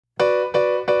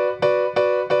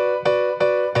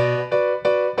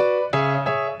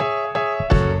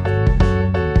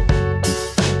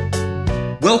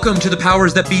Welcome to the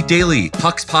Powers That Be Daily,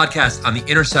 Puck's podcast on the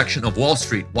intersection of Wall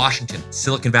Street, Washington,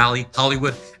 Silicon Valley,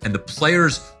 Hollywood, and the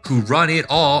players who run it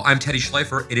all. I'm Teddy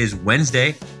Schleifer. It is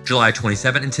Wednesday, July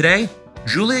 27, and today,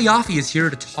 Julia Ioffe is here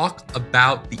to talk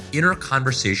about the inner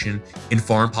conversation in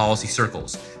foreign policy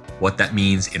circles, what that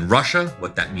means in Russia,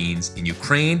 what that means in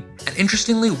Ukraine, and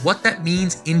interestingly, what that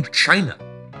means in China.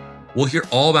 We'll hear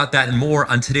all about that and more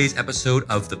on today's episode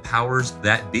of The Powers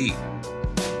That Be.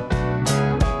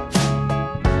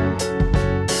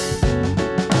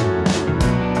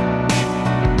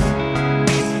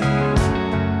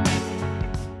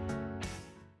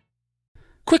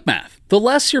 Quick math. The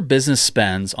less your business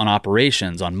spends on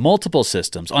operations, on multiple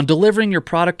systems, on delivering your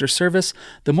product or service,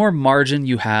 the more margin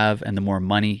you have and the more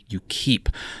money you keep.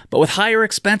 But with higher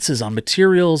expenses on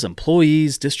materials,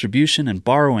 employees, distribution, and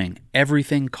borrowing,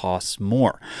 everything costs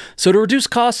more. So to reduce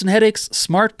costs and headaches,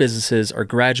 smart businesses are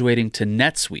graduating to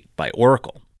NetSuite by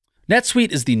Oracle.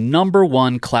 NetSuite is the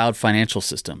 #1 cloud financial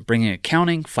system, bringing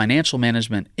accounting, financial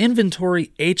management,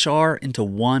 inventory, HR into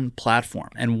one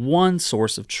platform and one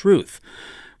source of truth.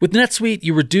 With NetSuite,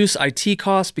 you reduce IT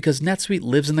costs because NetSuite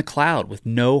lives in the cloud with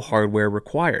no hardware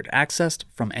required, accessed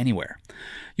from anywhere.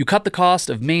 You cut the cost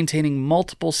of maintaining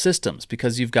multiple systems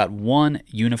because you've got one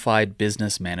unified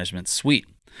business management suite.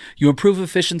 You improve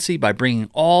efficiency by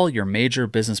bringing all your major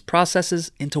business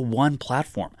processes into one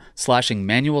platform, slashing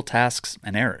manual tasks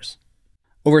and errors.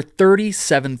 Over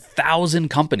 37,000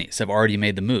 companies have already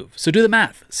made the move, so do the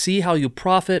math. See how you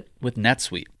profit with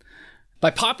NetSuite. By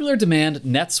popular demand,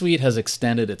 NetSuite has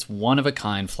extended its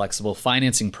one-of-a-kind flexible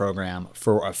financing program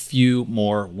for a few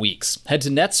more weeks. Head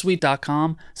to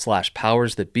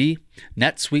netsuite.com/powersthatbe,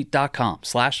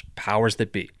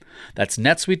 netsuite.com/powersthatbe. That's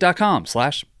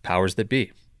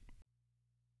netsuite.com/powersthatbe.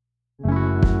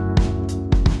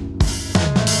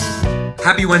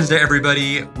 Happy Wednesday,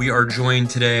 everybody. We are joined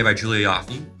today by Julia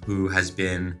Ioffe, who has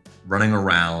been running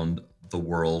around the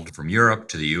world from Europe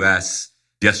to the US.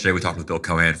 Yesterday, we talked with Bill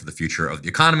Cohen for the future of the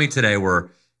economy. Today, we're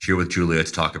here with Julia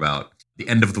to talk about the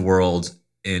end of the world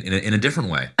in a different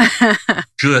way.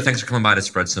 Julia, thanks for coming by to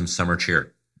spread some summer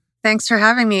cheer. Thanks for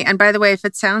having me. And by the way, if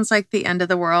it sounds like the end of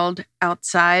the world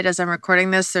outside as I'm recording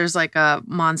this, there's like a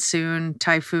monsoon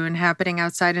typhoon happening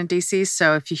outside in DC.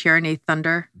 So if you hear any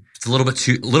thunder, it's a little bit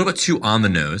too on the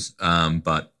nose,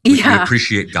 but we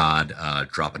appreciate God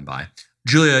dropping by.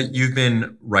 Julia, you've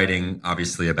been writing,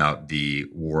 obviously, about the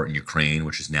war in Ukraine,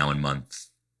 which is now in month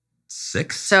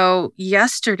 6. So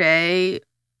yesterday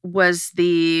was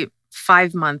the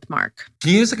 5-month mark.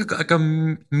 Can you use like a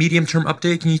medium-term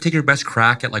update? Can you take your best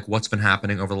crack at like what's been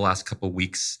happening over the last couple of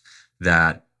weeks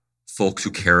that folks who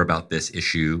care about this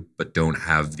issue but don't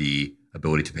have the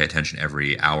ability to pay attention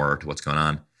every hour to what's going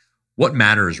on? What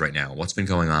matters right now? What's been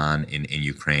going on in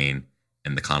Ukraine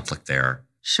and the conflict there?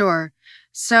 Sure.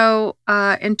 So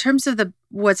in terms of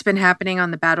what's been happening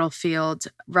on the battlefield,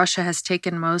 Russia has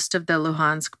taken most of the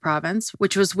Luhansk province,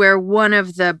 which was where one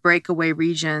of the breakaway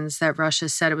regions that Russia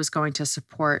said it was going to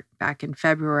support back in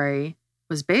February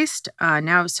was based.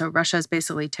 So Russia has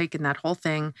basically taken that whole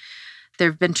thing.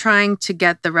 They've been trying to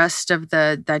get the rest of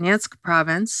the Donetsk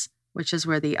province, which is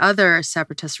where the other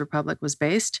separatist republic was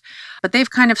based, but they've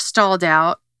kind of stalled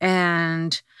out,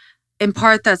 and in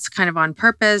part, that's kind of on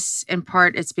purpose. In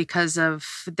part, it's because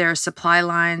of their supply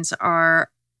lines are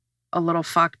a little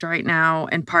fucked right now.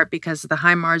 In part, because of the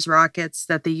HIMARS rockets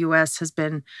that the U.S. has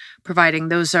been providing.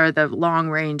 Those are the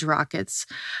long-range rockets.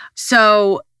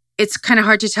 So it's kind of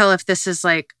hard to tell if this is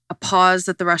like a pause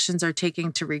that the Russians are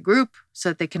taking to regroup so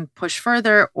that they can push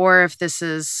further, or if this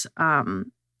is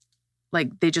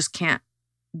like they just can't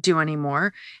do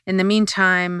anymore. In the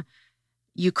meantime,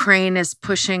 Ukraine is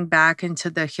pushing back into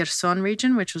the Kherson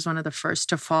region, which was one of the first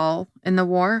to fall in the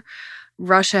war.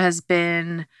 Russia has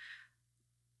been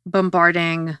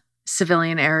bombarding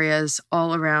civilian areas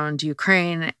all around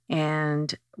Ukraine,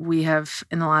 and we have,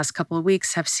 in the last couple of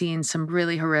weeks, have seen some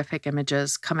really horrific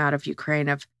images come out of Ukraine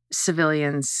of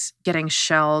civilians getting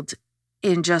shelled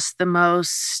in just the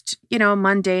most,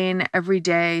 mundane,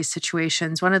 everyday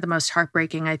situations. One of the most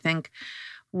heartbreaking, I think,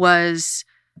 was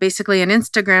basically an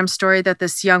Instagram story that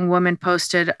this young woman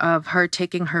posted of her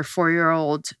taking her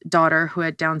 4-year-old daughter who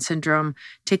had Down syndrome,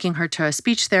 taking her to a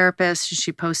speech therapist.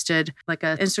 She posted like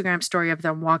an Instagram story of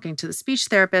them walking to the speech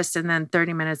therapist. And then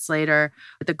 30 minutes later,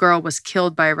 the girl was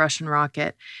killed by a Russian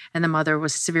rocket and the mother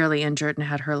was severely injured and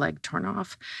had her leg torn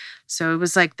off. So it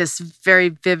was like this very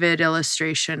vivid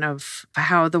illustration of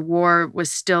how the war was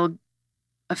still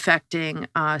affecting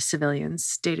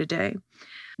civilians day to day.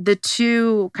 The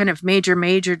two kind of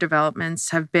major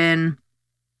developments have been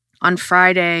on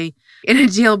Friday in a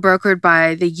deal brokered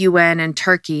by the UN and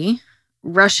Turkey.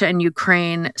 Russia and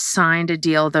Ukraine signed a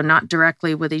deal, though not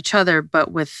directly with each other,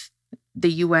 but with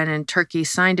the UN and Turkey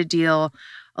signed a deal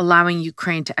allowing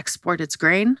Ukraine to export its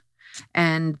grain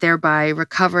and thereby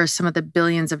recover some of the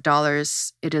billions of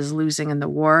dollars it is losing in the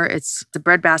war. It's the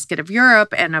breadbasket of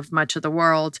Europe and of much of the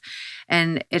world,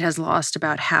 and it has lost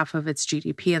about half of its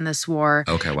GDP in this war.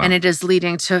 Okay, wow. And it is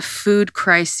leading to food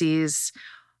crises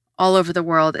all over the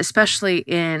world, especially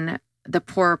in the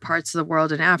poorer parts of the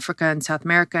world in Africa and South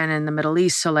America and in the Middle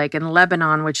East. So like in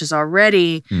Lebanon, which is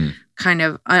already kind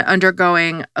of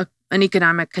undergoing an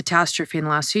economic catastrophe in the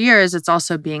last few years, it's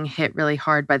also being hit really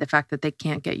hard by the fact that they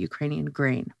can't get Ukrainian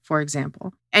grain, for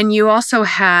example. And you also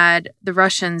had the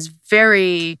Russians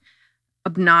very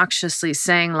obnoxiously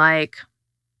saying, like,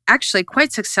 actually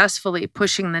quite successfully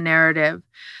pushing the narrative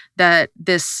that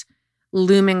this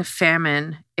looming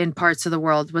famine in parts of the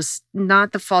world was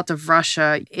not the fault of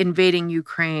Russia invading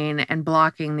Ukraine and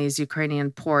blocking these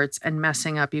Ukrainian ports and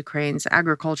messing up Ukraine's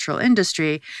agricultural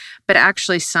industry, but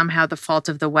actually somehow the fault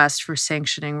of the West for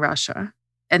sanctioning Russia.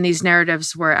 And these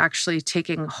narratives were actually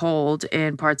taking hold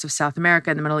in parts of South America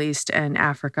and the Middle East and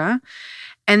Africa.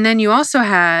 And then you also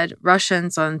had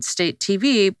Russians on state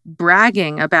TV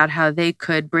bragging about how they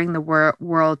could bring the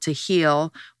world to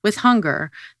heel with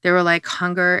hunger. They were like,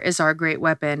 hunger is our great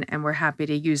weapon and we're happy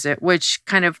to use it, which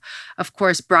kind of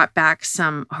course, brought back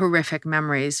some horrific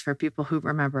memories for people who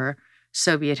remember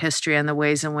Soviet history and the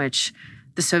ways in which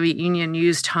the Soviet Union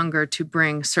used hunger to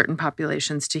bring certain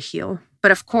populations to heel.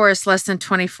 But of course, less than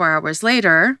 24 hours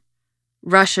later,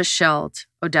 Russia shelled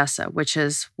Odessa, which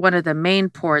is one of the main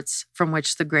ports from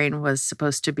which the grain was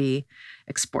supposed to be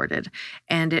exported.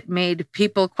 And it made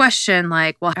people question,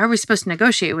 like, well, how are we supposed to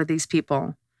negotiate with these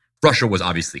people? Russia was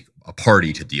obviously a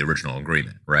party to the original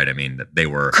agreement, right? I mean, they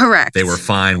were correct. They were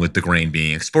fine with the grain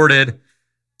being exported.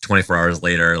 24 hours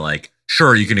later, like,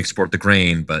 sure, you can export the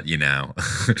grain, but,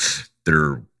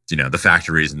 they're, the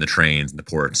factories and the trains and the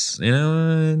ports,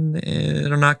 they're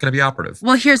not going to be operative.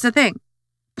 Well, here's the thing.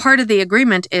 Part of the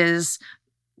agreement is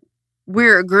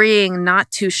we're agreeing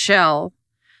not to shell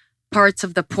parts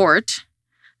of the port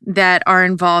that are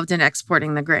involved in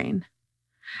exporting the grain.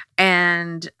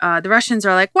 And the Russians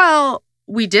are like, well,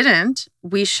 we didn't.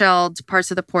 We shelled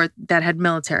parts of the port that had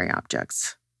military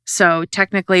objects. So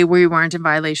technically we weren't in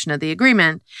violation of the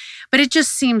agreement. But it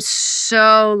just seems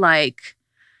so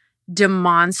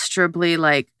demonstrably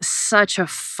such a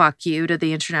fuck you to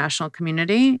the international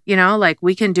community,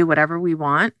 we can do whatever we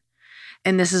want.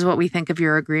 And this is what we think of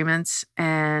your agreements.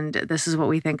 And this is what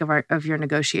we think of your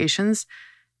negotiations.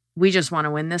 We just want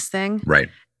to win this thing. Right.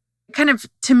 Kind of,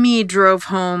 to me, drove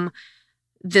home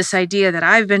this idea that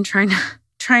I've been trying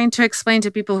to explain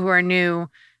to people who are new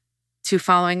to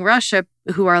following Russia,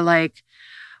 who are like,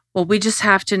 well, we just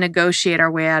have to negotiate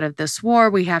our way out of this war.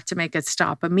 We have to make it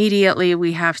stop immediately.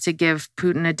 We have to give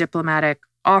Putin a diplomatic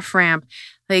off-ramp.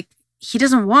 He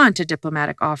doesn't want a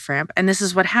diplomatic off-ramp. And this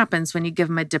is what happens when you give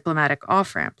him a diplomatic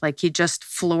off-ramp. He just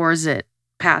floors it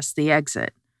past the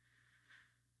exit.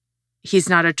 He's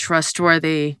not a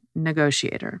trustworthy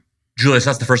negotiator. Julia,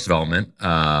 so that's the first development.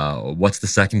 What's the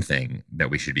second thing that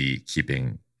we should be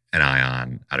keeping an eye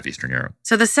on out of Eastern Europe?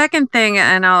 So the second thing,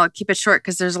 and I'll keep it short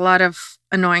because there's a lot of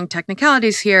annoying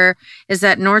technicalities here, is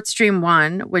that Nord Stream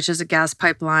 1, which is a gas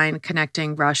pipeline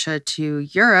connecting Russia to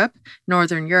Europe,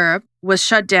 Northern Europe, was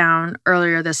shut down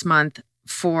earlier this month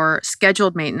for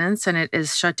scheduled maintenance, and it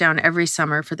is shut down every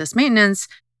summer for this maintenance.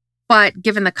 But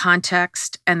given the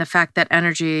context and the fact that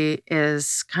energy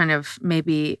is kind of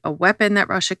maybe a weapon that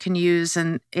Russia can use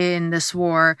in this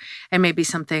war, and maybe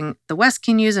something the West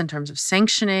can use in terms of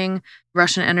sanctioning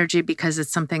Russian energy because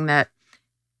it's something that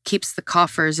keeps the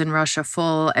coffers in Russia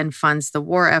full and funds the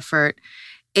war effort,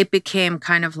 it became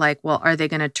kind of like, well, are they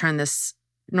going to turn this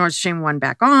Nord Stream 1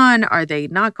 back on? Are they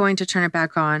not going to turn it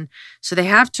back on? So they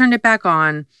have turned it back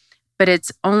on, but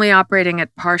it's only operating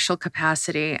at partial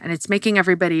capacity. And it's making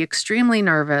everybody extremely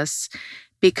nervous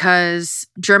because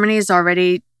Germany is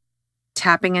already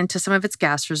tapping into some of its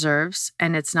gas reserves,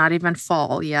 and it's not even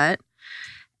fall yet.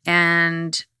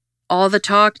 And all the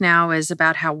talk now is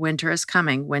about how winter is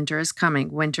coming, winter is coming,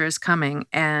 winter is coming.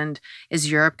 And is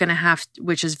Europe going to have,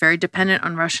 which is very dependent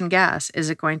on Russian gas, is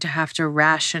it going to have to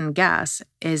ration gas?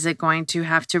 Is it going to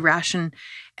have to ration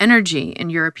energy in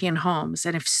European homes?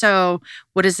 And if so,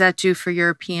 what does that do for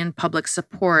European public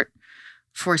support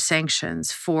for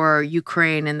sanctions, for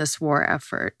Ukraine in this war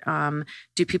effort?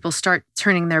 Do people start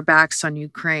turning their backs on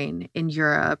Ukraine in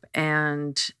Europe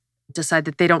and decide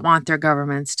that they don't want their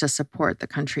governments to support the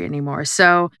country anymore?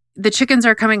 So the chickens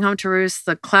are coming home to roost.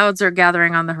 The clouds are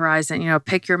gathering on the horizon.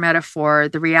 Pick your metaphor.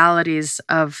 The realities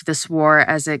of this war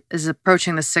as it is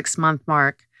approaching the 6-month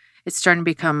mark it's starting to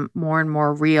become more and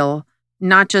more real,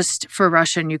 not just for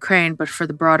Russia and Ukraine, but for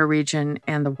the broader region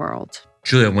and the world.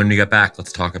 Julia, when we get back,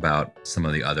 let's talk about some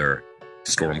of the other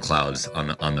storm clouds on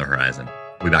the horizon.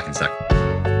 We'll be back in a sec.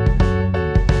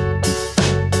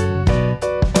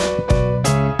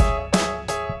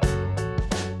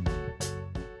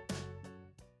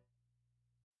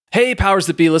 Hey, Powers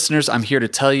That Be listeners, I'm here to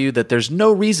tell you that there's no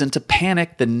reason to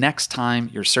panic the next time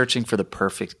you're searching for the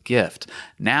perfect gift.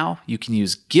 Now you can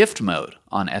use gift mode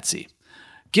on Etsy.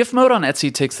 Gift mode on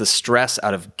Etsy takes the stress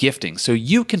out of gifting so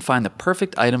you can find the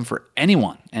perfect item for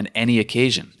anyone and any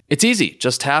occasion. It's easy.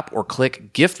 Just tap or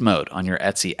click gift mode on your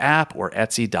Etsy app or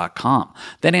Etsy.com.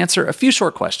 Then answer a few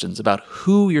short questions about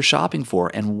who you're shopping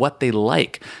for and what they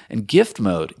like. And gift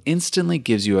mode instantly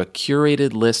gives you a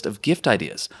curated list of gift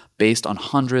ideas based on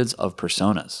hundreds of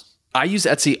personas. I use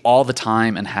Etsy all the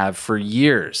time and have for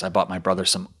years. I bought my brother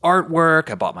some artwork.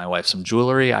 I bought my wife some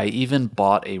jewelry. I even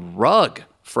bought a rug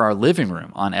for our living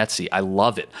room on Etsy. I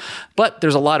love it. But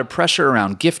there's a lot of pressure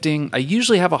around gifting. I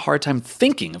usually have a hard time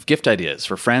thinking of gift ideas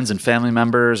for friends and family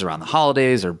members around the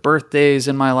holidays or birthdays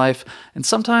in my life. And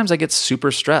sometimes I get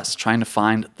super stressed trying to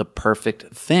find the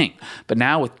perfect thing. But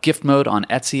now with gift mode on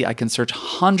Etsy, I can search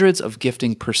hundreds of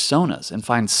gifting personas and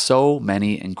find so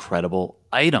many incredible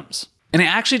items. And I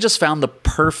actually just found the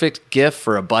perfect gift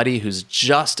for a buddy who's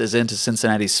just as into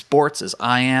Cincinnati sports as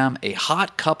I am, a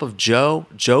hot cup of Joe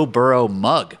Burrow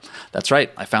mug. That's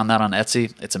right, I found that on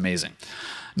Etsy. It's amazing.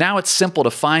 Now it's simple to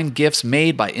find gifts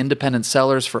made by independent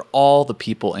sellers for all the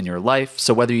people in your life.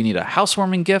 So whether you need a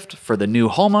housewarming gift for the new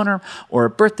homeowner or a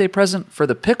birthday present for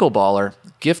the pickleballer,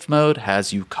 Gift Mode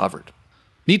has you covered.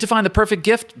 Need to find the perfect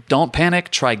gift? Don't panic.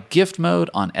 Try Gift Mode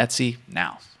on Etsy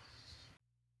now.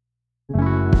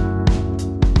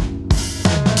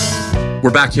 We're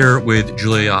back here with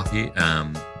Julia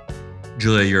Ioffe.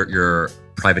 Julia, your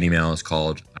private email is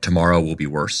called Tomorrow Will Be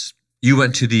Worse. You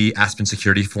went to the Aspen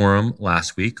Security Forum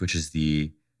last week, which is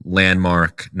the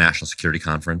landmark national security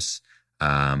conference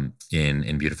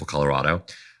in beautiful Colorado.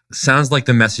 Sounds like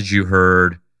the message you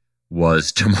heard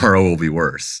was tomorrow will be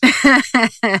worse.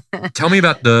 Tell me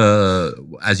about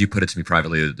as you put it to me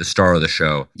privately, the star of the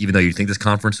show. Even though you think this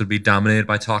conference would be dominated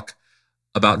by talk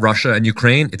about Russia and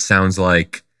Ukraine, it sounds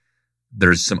like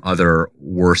there's some other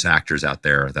worse actors out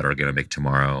there that are going to make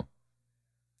tomorrow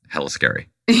hella scary.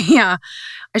 Yeah.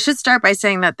 I should start by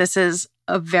saying that this is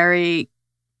a very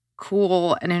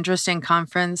cool and interesting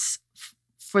conference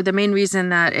for the main reason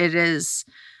that it is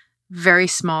very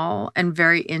small and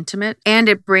very intimate. And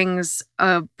it brings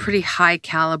a pretty high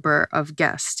caliber of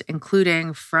guests,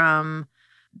 including from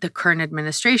the current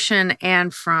administration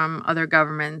and from other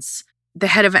governments. The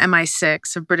head of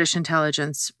MI6 of British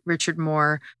intelligence, Richard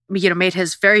Moore, made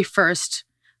his very first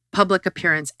public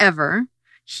appearance ever.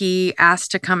 He asked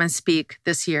to come and speak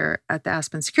this year at the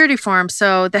Aspen Security Forum.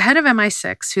 So the head of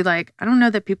MI6, who I don't know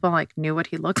that people knew what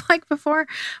he looked like before,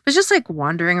 was just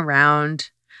wandering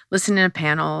around, listening to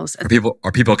panels. Are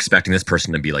people expecting this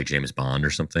person to be like James Bond or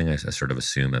something? I sort of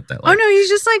assume that. Oh no, he's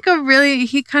just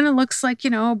he kind of looks like,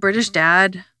 a British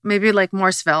dad, maybe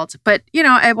more svelte. But,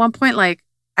 at one point,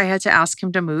 I had to ask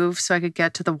him to move so I could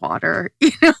get to the water,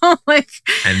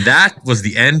 And that was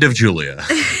the end of Julia.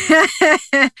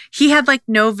 He had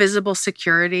no visible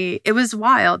security. It was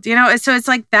wild, So it's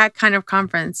that kind of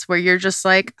conference where you're just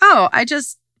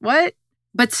what?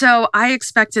 But so I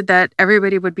expected that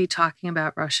everybody would be talking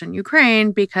about Russia and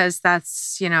Ukraine because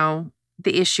that's, the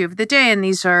issue of the day. And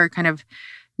these are kind of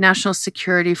national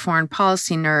security, foreign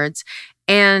policy nerds.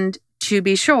 And to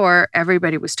be sure,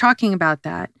 everybody was talking about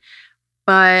that.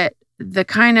 But the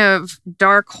kind of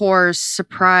dark horse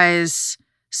surprise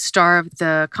star of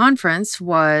the conference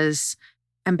was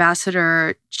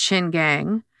Ambassador Qin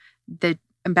Gang, the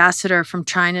ambassador from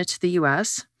China to the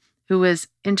U.S., who was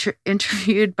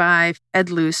interviewed by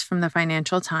Ed Luce from the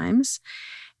Financial Times.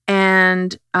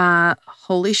 And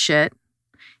holy shit,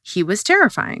 he was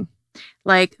terrifying.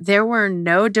 There were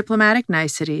no diplomatic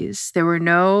niceties. There were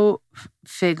no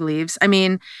fig leaves. I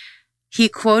mean, he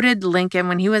quoted Lincoln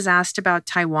when he was asked about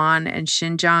Taiwan and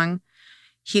Xinjiang.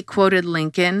 He quoted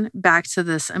Lincoln back to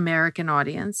this American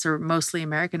audience, or mostly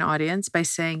American audience, by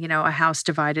saying, a house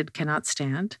divided cannot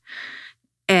stand.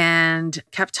 And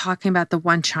kept talking about the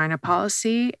one China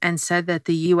policy and said that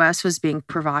the U.S. was being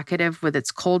provocative with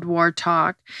its Cold War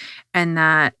talk and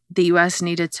that the U.S.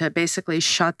 needed to basically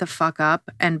shut the fuck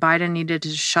up and Biden needed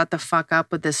to shut the fuck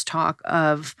up with this talk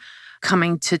of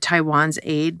coming to Taiwan's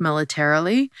aid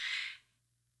militarily.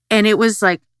 And it was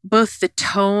both the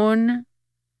tone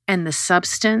and the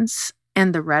substance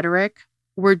and the rhetoric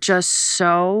were just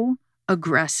so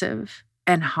aggressive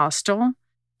and hostile.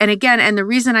 and the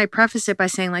reason I preface it by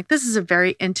saying like, this is a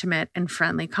very intimate and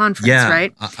friendly conference,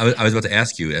 right? I was about to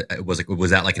ask you, was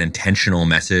that like an intentional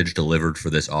message delivered for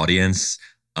this audience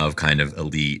of kind of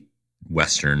elite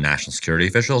Western national security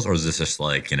officials? Or is this just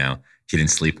like, he didn't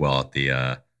sleep well at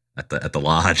the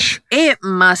lodge? It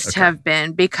must have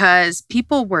been, because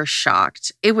people were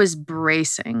shocked. It was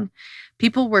bracing.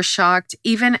 People were shocked.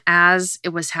 Even as it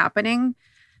was happening,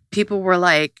 people were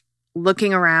like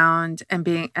looking around and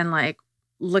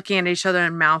looking at each other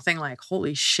and mouthing like,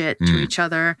 holy shit to each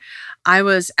other. I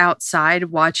was outside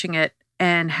watching it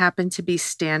and happened to be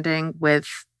standing with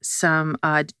some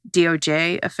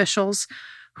DOJ officials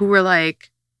who were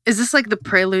like, is this like the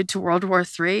prelude to World War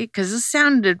III? Because this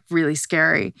sounded really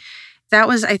scary. That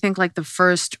was, I think, like the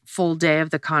first full day of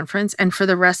the conference. And for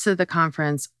the rest of the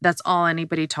conference, that's all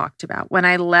anybody talked about. When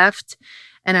I left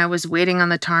and I was waiting on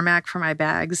the tarmac for my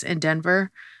bags in Denver,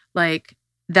 like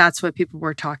that's what people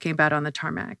were talking about on the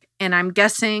tarmac. And I'm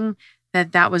guessing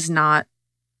that was not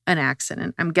an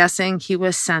accident. I'm guessing he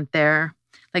was sent there.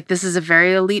 Like, this is a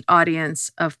very elite audience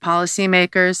of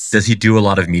policymakers. Does he do a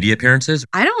lot of media appearances?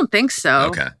 I don't think so.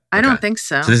 Okay. I don't think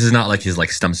so. So this is not like his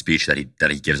like stump speech that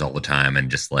he gives all the time and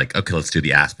just like, okay, let's do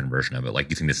the Aspen version of it. Like,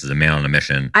 you think this is a man on a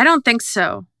mission? I don't think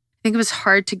so. I think it was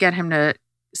hard to get him to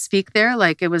speak there.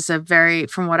 Like, it was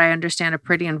from what I understand, a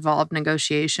pretty involved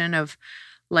negotiation of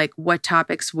like what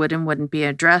topics would and wouldn't be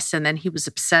addressed. And then he was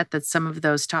upset that some of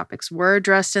those topics were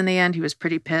addressed in the end. He was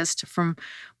pretty pissed from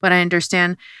what I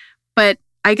understand. But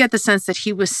I get the sense that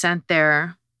he was sent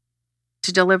there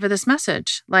to deliver this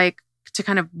message, like to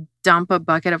kind of dump a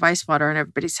bucket of ice water on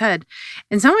everybody's head.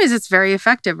 In some ways, it's very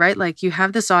effective, right? Like, you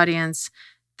have this audience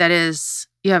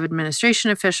you have administration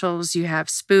officials, you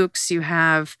have spooks, you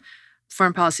have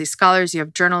foreign policy scholars, you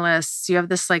have journalists, you have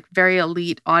this like very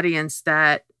elite audience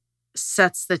that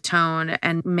sets the tone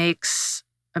and makes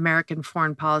American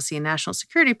foreign policy and national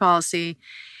security policy.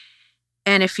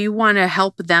 And if you want to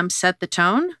help them set the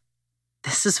tone,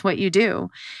 this is what you do.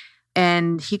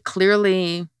 And he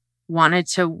clearly wanted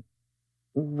to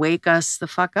wake us the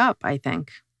fuck up, I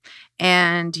think.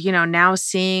 And, now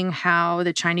seeing how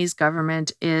the Chinese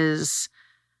government is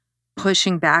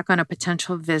pushing back on a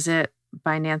potential visit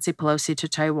by Nancy Pelosi to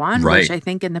Taiwan, right, which I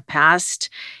think in the past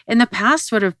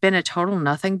would have been a total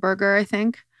nothing burger, I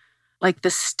think. Like, the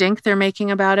stink they're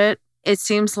making about it, it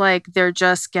seems like they're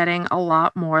just getting a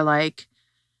lot more like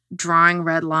drawing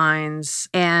red lines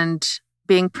and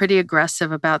being pretty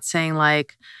aggressive about saying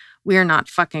like, we're not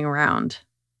fucking around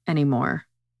anymore.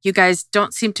 You guys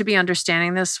don't seem to be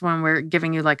understanding this when we're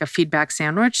giving you like a feedback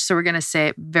sandwich. So we're going to say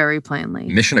it very plainly.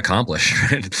 Mission accomplished.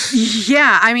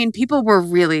 Yeah. I mean, people were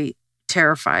really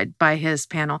terrified by his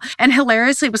panel. And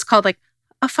hilariously, it was called like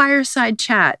a fireside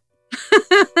chat.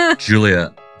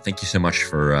 Julia, thank you so much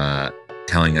for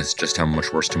telling us just how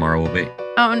much worse tomorrow will be.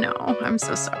 Oh, no. I'm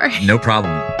so sorry. No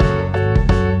problem.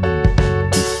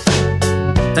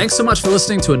 Thanks so much for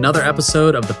listening to another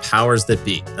episode of The Powers That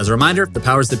Be. As a reminder, The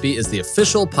Powers That Be is the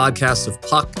official podcast of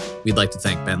Puck. We'd like to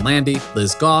thank Ben Landy,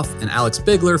 Liz Goff, and Alex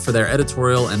Bigler for their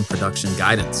editorial and production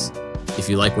guidance. If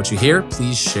you like what you hear,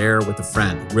 please share with a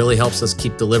friend. It really helps us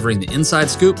keep delivering the inside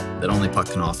scoop that only Puck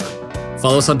can offer.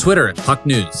 Follow us on Twitter at Puck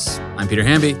News. I'm Peter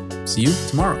Hamby. See you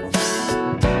tomorrow.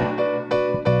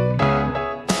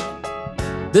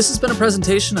 This has been a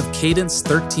presentation of Cadence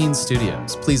 13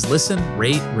 Studios. Please listen,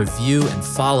 rate, review, and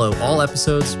follow all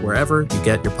episodes wherever you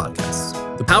get your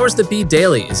podcasts. The Powers That Be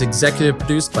Daily is executive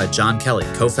produced by John Kelly,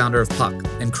 co-founder of Puck,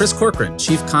 and Chris Corcoran,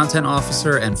 chief content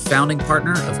officer and founding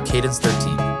partner of Cadence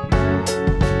 13.